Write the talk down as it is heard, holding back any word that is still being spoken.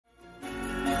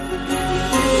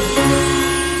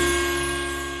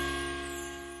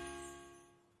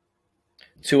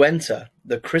To enter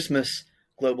the Christmas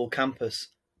Global Campus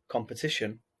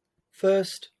competition,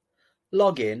 first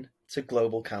log in to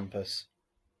Global Campus.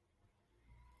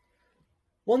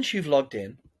 Once you've logged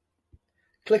in,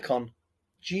 click on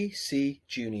GC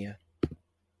Junior,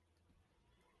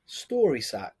 Story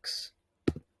Sacks.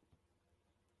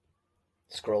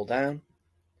 Scroll down,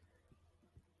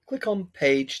 click on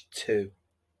page 2.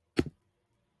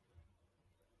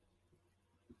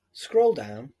 Scroll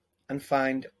down and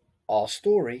find our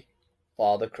story,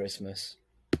 Father Christmas.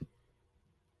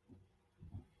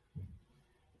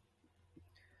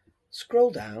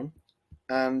 Scroll down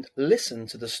and listen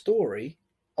to the story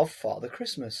of Father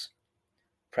Christmas.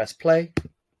 Press play,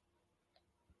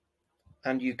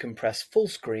 and you can press full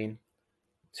screen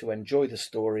to enjoy the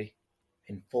story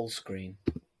in full screen.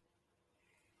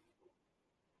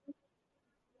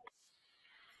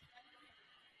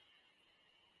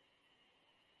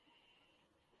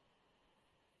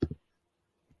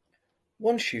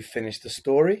 Once you've finished the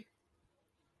story,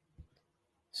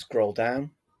 scroll down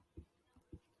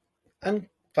and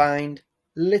find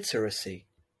Literacy.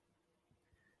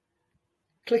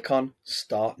 Click on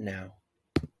Start Now.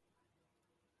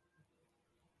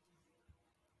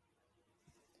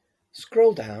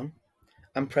 Scroll down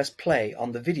and press play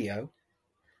on the video.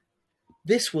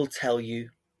 This will tell you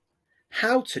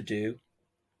how to do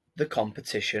the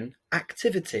competition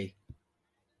activity.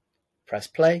 Press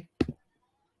play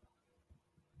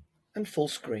and full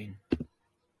screen.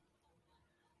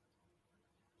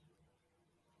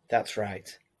 That's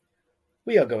right.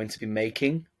 We are going to be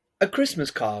making a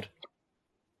Christmas card.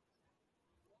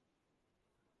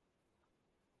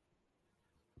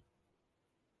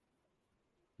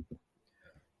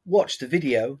 Watch the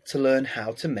video to learn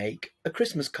how to make a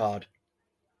Christmas card.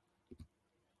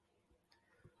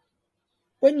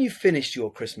 When you've finished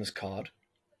your Christmas card,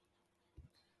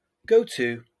 go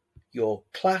to your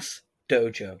class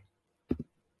dojo.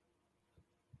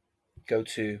 Go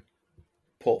to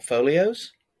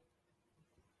Portfolios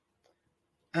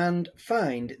and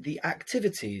find the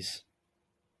activities.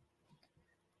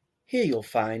 Here you'll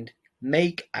find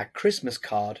Make a Christmas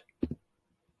Card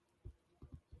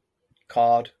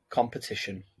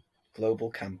Competition Global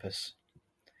Campus.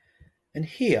 And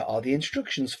here are the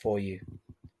instructions for you.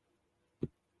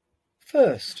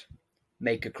 First,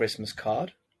 make a Christmas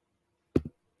card.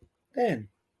 Then,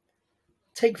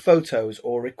 take photos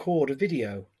or record a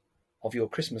video of your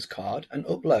Christmas card and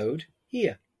upload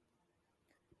here.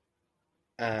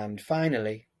 And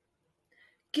finally,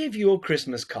 give your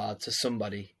Christmas card to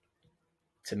somebody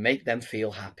to make them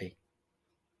feel happy.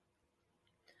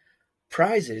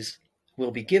 Prizes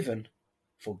will be given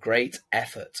for great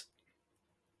effort.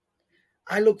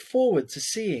 I look forward to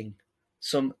seeing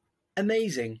some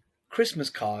amazing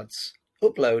Christmas cards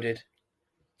uploaded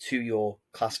to your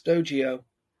Class Dojo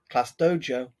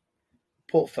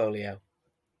portfolio.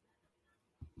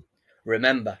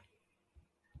 Remember,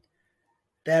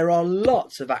 there are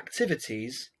lots of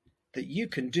activities that you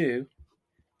can do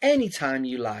anytime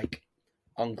you like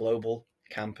on Global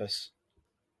Campus.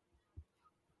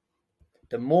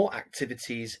 The more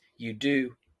activities you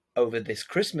do over this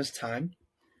Christmas time,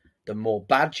 the more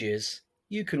badges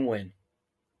you can win.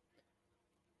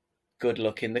 Good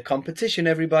luck in the competition,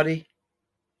 everybody,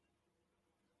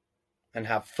 and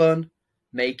have fun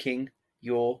making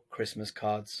your Christmas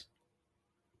cards.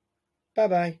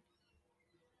 Bye-bye.